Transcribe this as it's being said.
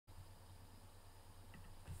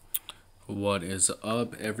What is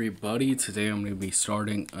up, everybody? Today I'm going to be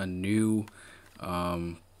starting a new,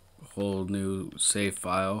 whole new save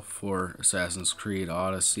file for Assassin's Creed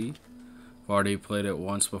Odyssey. I've already played it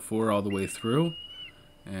once before all the way through,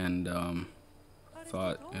 and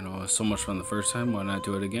thought, it was so much fun the first time, why not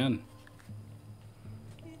do it again?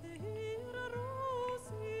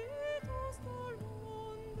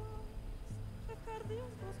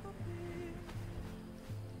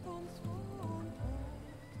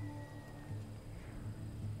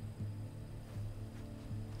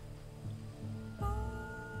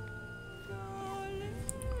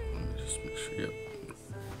 Just make sure, yep.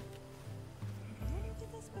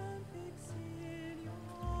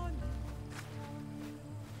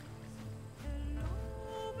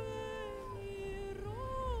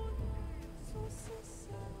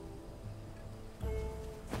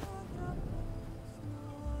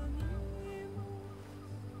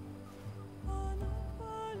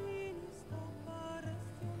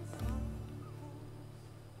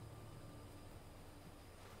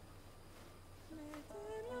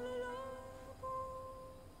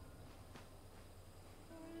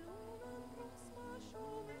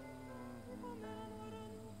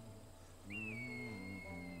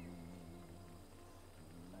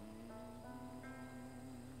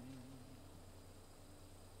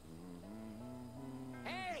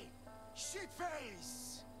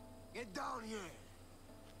 Shitface! Get down here!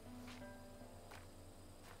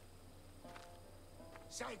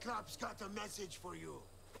 Cyclops got a message for you.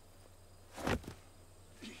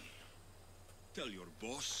 Tell your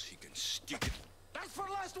boss he can stick it. That's for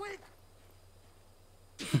last week!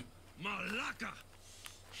 Malaka!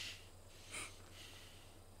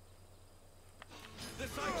 The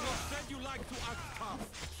Cyclops said you like to act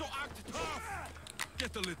tough, so act tough!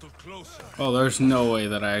 Get a little closer. Oh, there's no way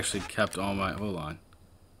that I actually kept all my... Hold on.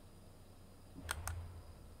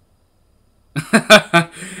 I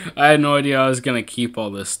had no idea I was going to keep all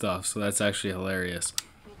this stuff, so that's actually hilarious.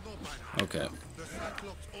 Okay.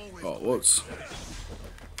 Oh, whoops.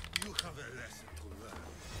 You have a lesson to learn.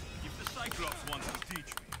 If the Cyclops wants to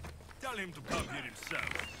teach me, tell him to come here himself.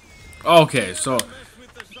 Okay, so...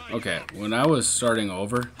 Okay, when I was starting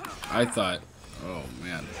over, I thought... Oh,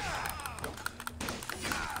 man.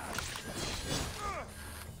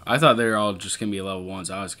 I thought they were all just going to be level 1s.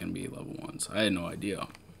 I was going to be level 1s. I had no idea.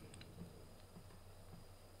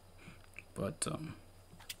 But,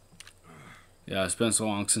 yeah, it's been so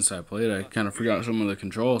long since I played, I kind of forgot some of the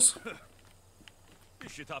controls.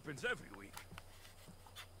 This shit happens every week.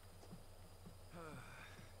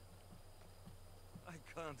 I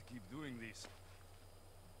can't keep doing this.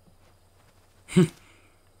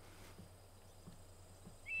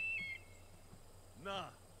 Nah.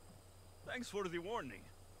 Thanks for the warning.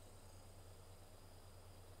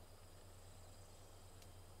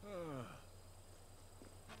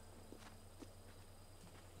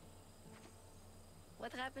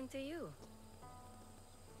 What happened to you?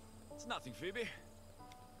 It's nothing, Phoebe.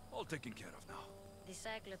 All taken care of now. The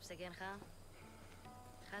Cyclops again, huh?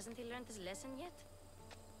 Hasn't he learned his lesson yet?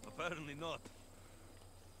 Apparently not.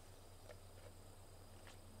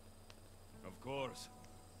 Of course.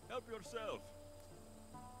 Help yourself.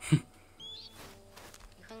 You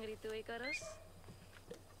hungry too, Icarus?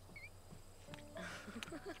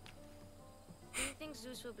 Do you think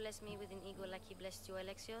Zeus will bless me with an ego like he blessed you,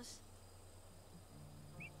 Alexios?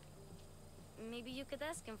 Maybe you could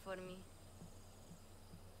ask him for me.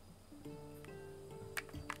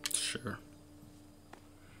 Sure.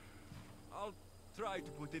 I'll try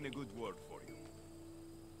to put in a good word for you.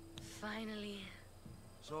 Finally.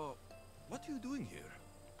 So, what are you doing here?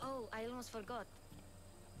 Oh, I almost forgot.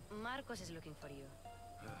 Marcos is looking for you.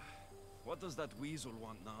 What does that weasel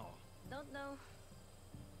want now? Don't know.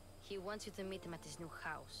 He wants you to meet him at his new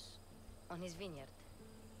house. On his vineyard.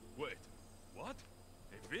 Wait, what?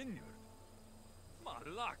 A vineyard?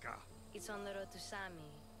 Malaka! It's on the road to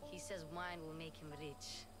Sami. He says wine will make him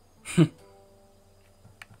rich.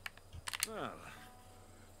 Well,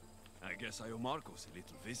 I guess I owe Marcos a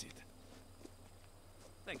little visit.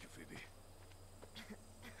 Thank you, Phoebe.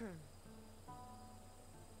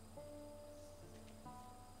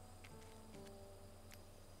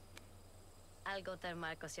 I'll go tell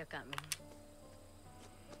Marcos you're coming.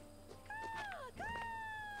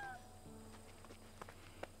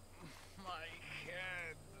 My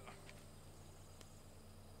head.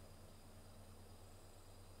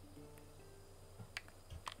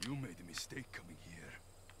 You made a mistake coming here.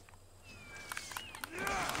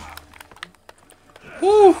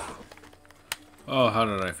 Woo! Oh, how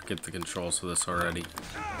did I forget the controls for this already?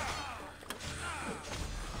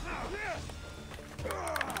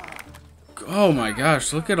 Oh my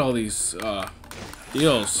gosh, look at all these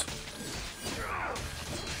deals.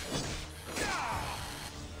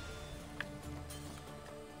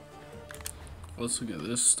 Let's look at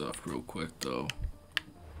this stuff real quick though.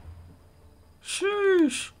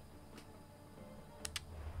 Sheesh.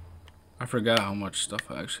 I forgot how much stuff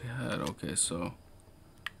I actually had. Okay, so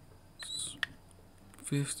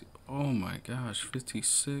 50. Oh my gosh,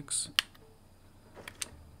 56.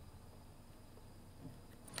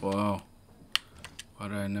 Wow. Why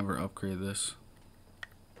did I never upgrade this?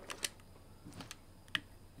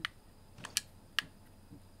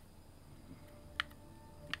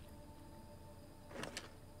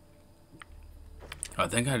 I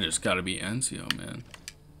think I just gotta be NCO, man.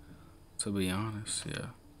 To be honest, yeah.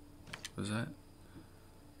 Was that?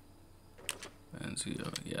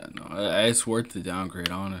 NCO, yeah, no. It's worth the downgrade,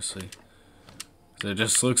 honestly. It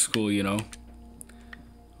just looks cool, you know?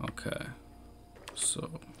 Okay.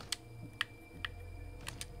 So.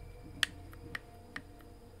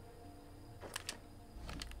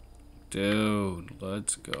 Dude,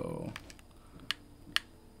 let's go.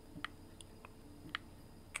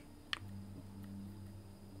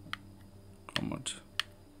 How much?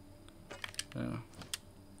 Yeah.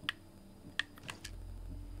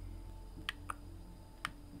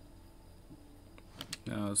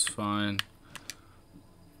 No, it's fine.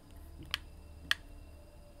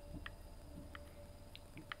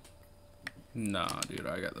 Nah, dude,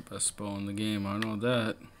 I got the best bow in the game. I know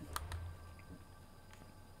that.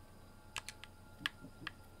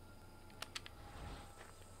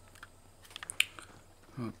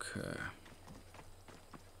 Okay.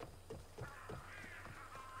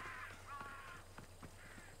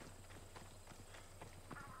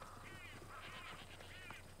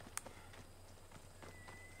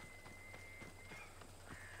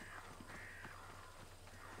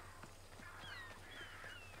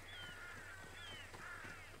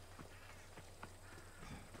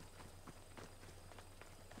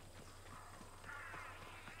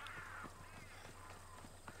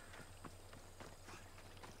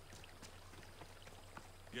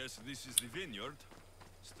 Guess this is the vineyard.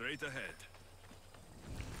 Straight ahead.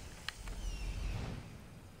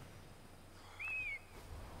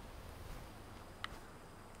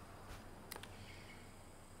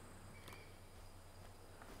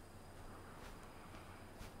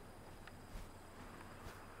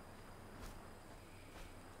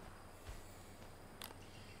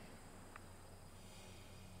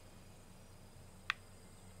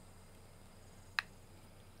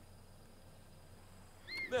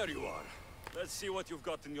 There you are. Let's see what you've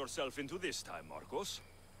gotten yourself into this time, Marcos.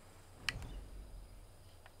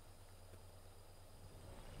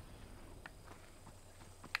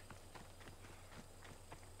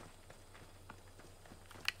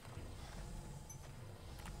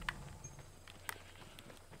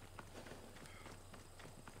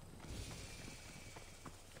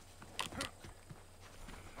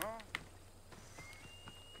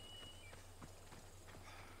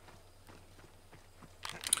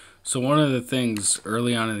 So one of the things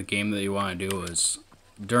early on in the game that you want to do is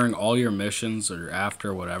during all your missions or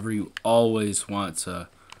after whatever, you always want to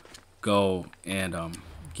go and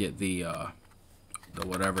get the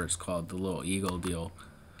whatever it's called, the little eagle deal.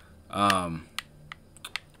 The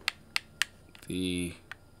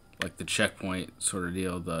like the checkpoint sort of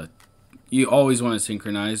deal. You always want to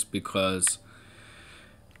synchronize because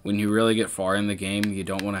when you really get far in the game, you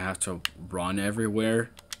don't want to have to run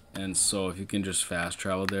everywhere. And so if you can just fast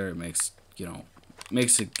travel there, it makes,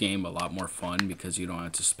 makes the game a lot more fun because you don't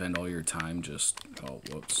have to spend all your time just,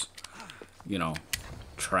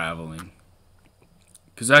 traveling.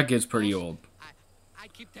 Because that gets pretty old. I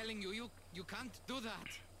keep telling you, you can't do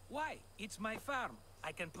that. Why? It's my farm.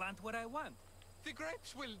 I can plant what I want. The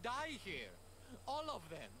grapes will die here. All of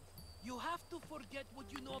them. You have to forget what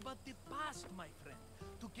you know about the past, my friend.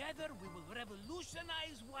 Together, we will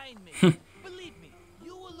revolutionize winemaking. Believe me,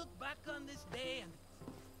 you will look back on this day and...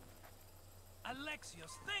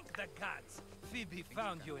 Alexios, thank the gods! Phoebe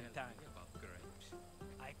found you in time.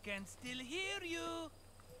 I can still hear you.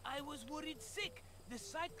 I was worried sick. The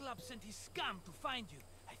Cyclops sent his scum to find you.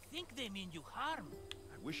 I think they mean you harm.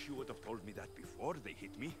 I wish you would have told me that before they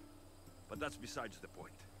hit me. But that's besides the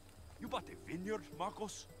point. You bought a vineyard,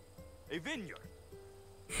 Marcos? A vineyard?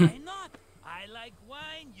 Why not? I like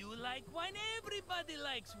wine, you like wine, everybody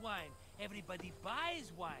likes wine. Everybody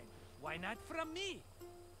buys wine. Why not from me?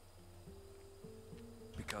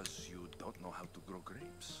 Because you don't know how to grow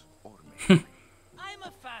grapes, or maybe... I'm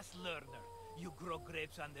a fast learner. You grow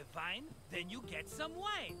grapes on the vine, then you get some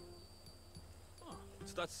wine. Oh,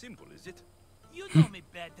 it's that simple, is it? You know me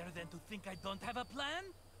better than to think I don't have a plan.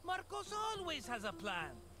 Marcos always has a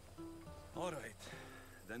plan. All right.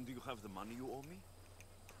 Then do you have the money you owe me?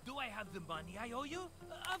 Do I have the money I owe you?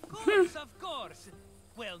 Of course, of course.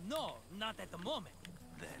 Well, no, not at the moment.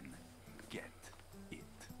 Then get it.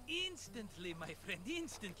 Instantly, my friend,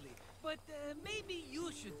 instantly. But maybe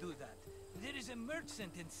you should do that. There is a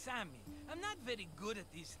merchant in Sami. I'm not very good at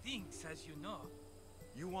these things, as you know.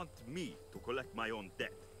 You want me to collect my own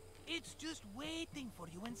debt? It's just waiting for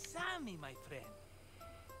you in Sami, my friend.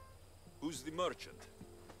 Who's the merchant?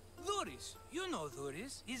 Dhuris. You know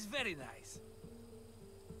Dhuris. He's very nice.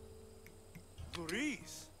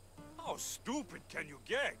 Dhuris? How stupid can you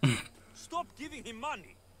get? Stop giving him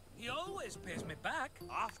money. He always pays me back.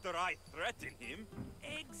 After I threaten him?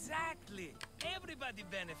 Exactly. Everybody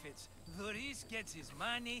benefits. Dhuris gets his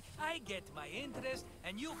money, I get my interest,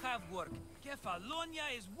 and you have work.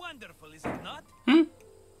 Kefalonia is wonderful, is it not?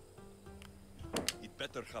 He'd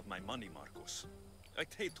better have my money, Marcos.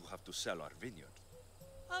 I'd hate to have to sell our vineyard.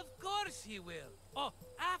 Of course he will. Oh,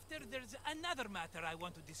 after there's another matter I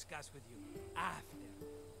want to discuss with you. After.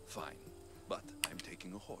 Fine, but I'm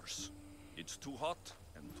taking a horse. It's too hot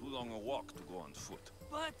and too long a walk to go on foot.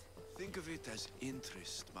 But... Think of it as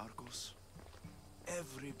interest, Marcos.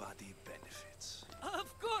 Everybody benefits.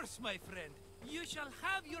 Of course, my friend. You shall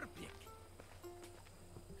have your pick.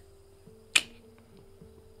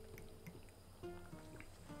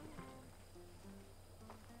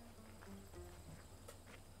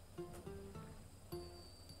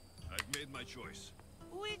 I've made my choice.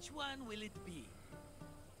 Which one will it be?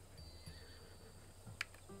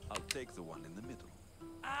 I'll take the one in the middle.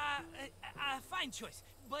 Fine choice.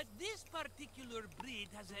 But this particular breed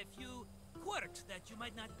has a few quirks that you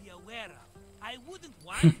might not be aware of. I wouldn't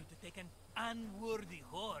want you to take an unworthy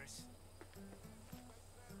horse.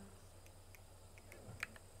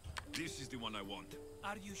 This is the one I want.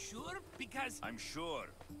 Are you sure? Because I'm sure,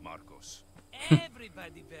 Marcos.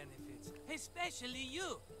 everybody benefits, especially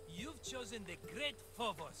you. You've chosen the great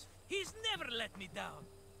Phobos. He's never let me down.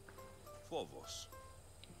 Phobos.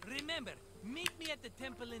 Remember, meet me at the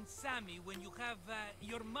temple in Sami when you have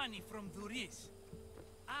your money from Dhuris.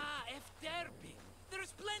 Ah, Efterpi.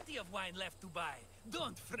 There's plenty of wine left to buy.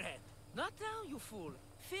 Don't fret. Not now, you fool.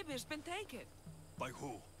 Phoebe's been taken. By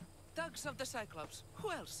who? Thugs of the Cyclops.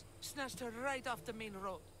 Who else? Snatched her right off the main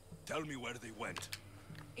road. Tell me where they went.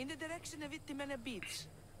 In the direction of Itimena Beach.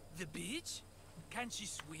 The beach? Can she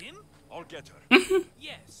swim? I'll get her.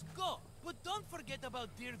 Yes, go. But don't forget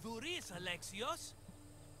about dear Dhuris, Alexios.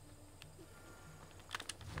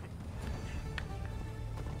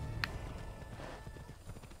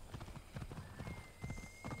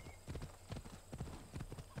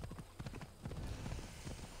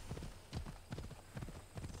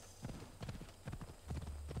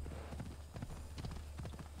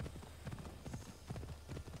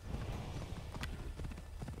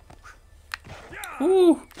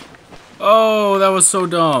 Ooh. Oh, that was so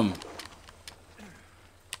dumb.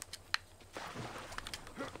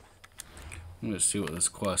 I'm gonna see what this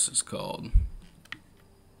quest is called.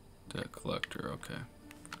 Debt collector, okay.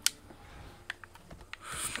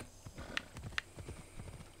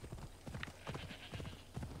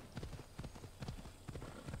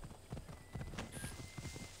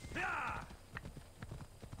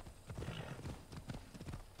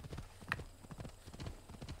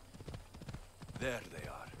 There they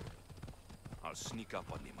are. I'll sneak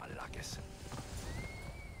up on the Malakes.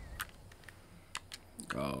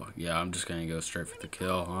 Oh, yeah, I'm just gonna go straight for the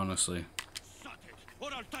kill, honestly. Shut it,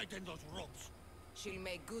 or I'll tighten those ropes. She'll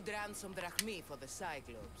make good ransom drachmi for the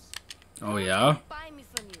Cyclops. Oh, yeah? Buy me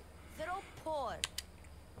from you. They're all poor.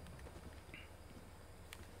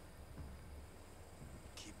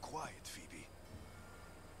 Keep quiet, Phoebe.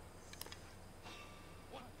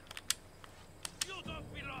 You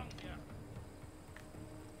don't belong here.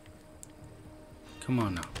 Come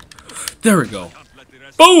on now. There we go. Can't let the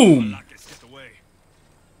rest Boom! of the Malakes get away.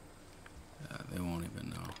 Yeah, they won't even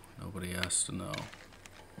know. Nobody has to know.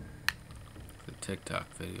 The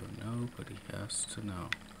TikTok video. Nobody has to know.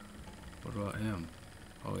 What about him?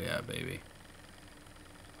 Oh yeah, baby.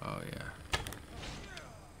 Oh yeah.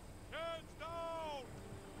 Hands down!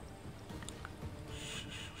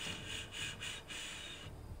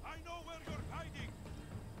 I know where you're hiding.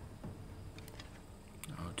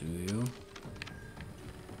 Oh, do you?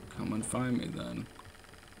 Come and find me then.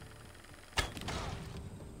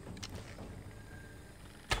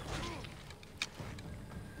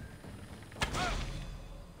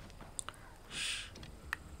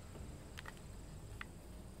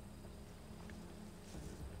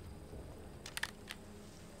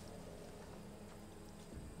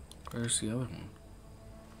 Where's the other one?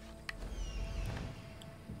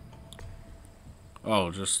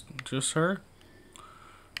 Oh, just her?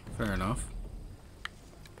 Fair enough.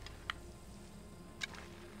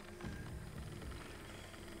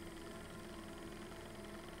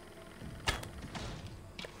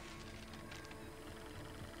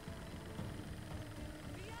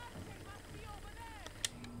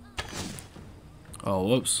 Oh,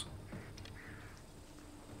 whoops.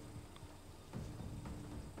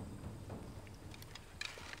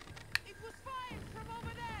 It was fired from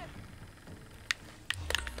over there.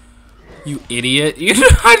 You idiot.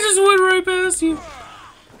 I just went right past you.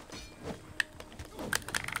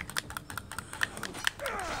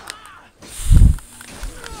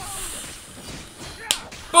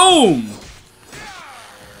 Boom!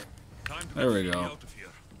 Time to There we get go. me out of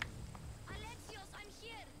here. Alexios, I'm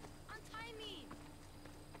here. Untie me.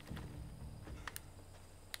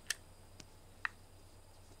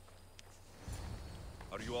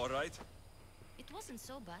 Are you all right? It wasn't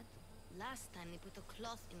so bad. Last time they put a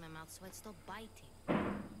cloth in my mouth so I'd stop biting.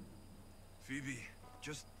 Phoebe,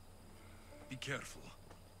 just be careful.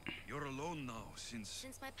 You're alone now since...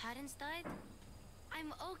 Since my parents died,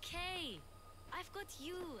 I'm okay. I've got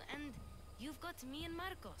you, and you've got me and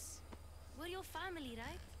Marcos. We're your family,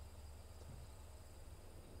 right?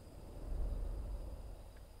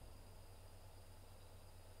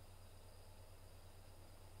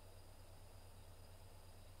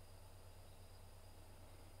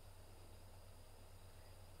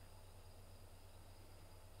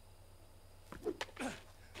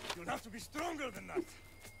 You'll have to be stronger than that.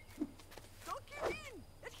 Don't give in.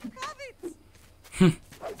 Let him have it.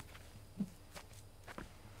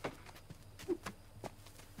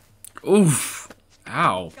 Oof.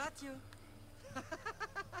 Ow. Got you.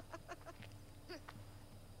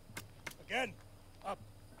 Again. Up.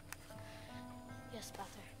 Yes,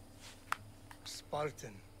 Pater.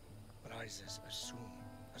 Spartan rises as soon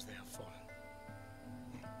as they have fallen.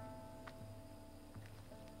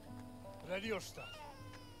 Ready your stuff.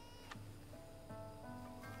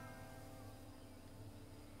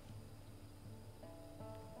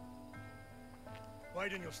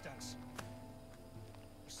 Widen your stance.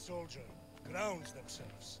 A soldier grounds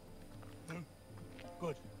themselves. Hmm?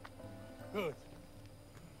 Good. Good.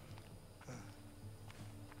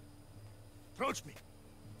 Approach me.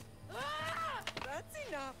 That's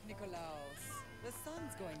enough, Nikolaos. The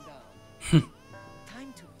sun's going down.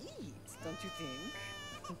 Time to eat, don't you think?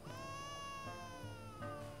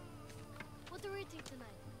 What do we eating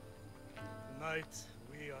tonight? Tonight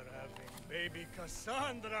we are having baby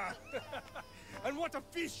Cassandra. And what a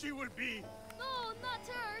feast she will be. No, not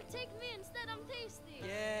her. Take me instead. I'm tasty.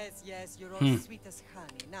 Yes, yes, you're all sweet as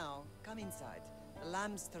honey. Now, come inside. The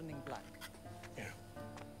lamb's turning black. Here.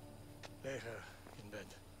 Lay her in bed.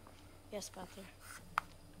 Yes, Pater.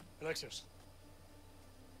 Alexios.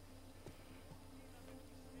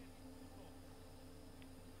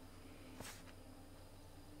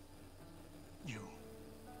 You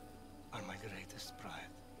are my greatest pride.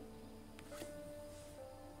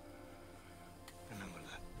 Remember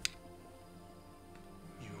that.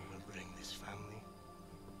 You will bring this family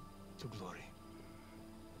to glory.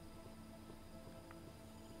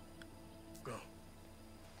 Go.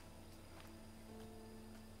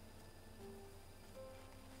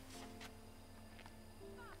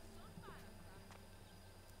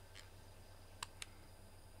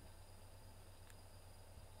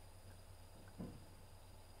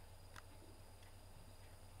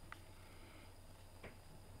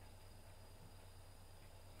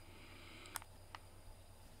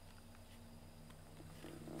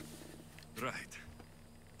 Right.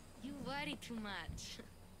 You worry too much.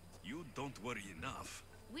 You don't worry enough.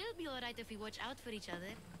 We'll be alright if we watch out for each other.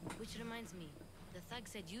 Which reminds me, the thug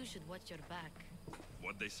said you should watch your back.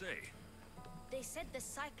 What'd they say? They said the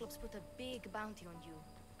Cyclops put a big bounty on you.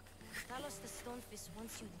 Talos the Stonefist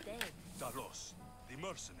wants you dead. Talos, the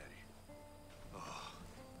mercenary. Oh,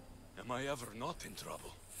 am I ever not in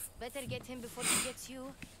trouble? Better get him before he gets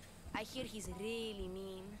you. I hear he's really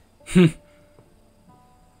mean.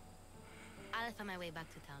 I'll find my way back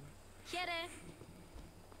to town. Here!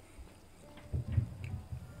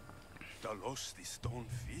 Talos, the stone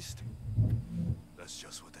fist? That's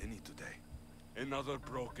just what I need today. Another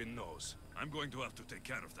broken nose. I'm going to have to take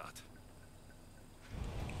care of that.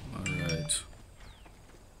 Alright.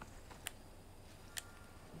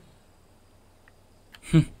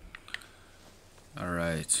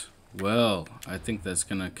 Alright. Well, I think that's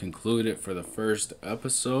gonna conclude it for the first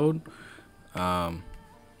episode.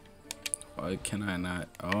 Why can I not?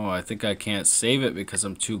 Oh, I think I can't save it because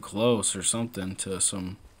I'm too close or something to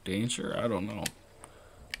some danger. I don't know.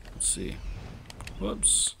 Let's see.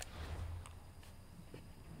 Whoops.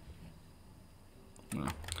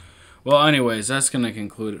 Well, anyways, that's going to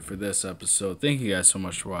conclude it for this episode. Thank you guys so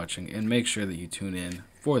much for watching, and make sure that you tune in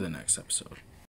for the next episode.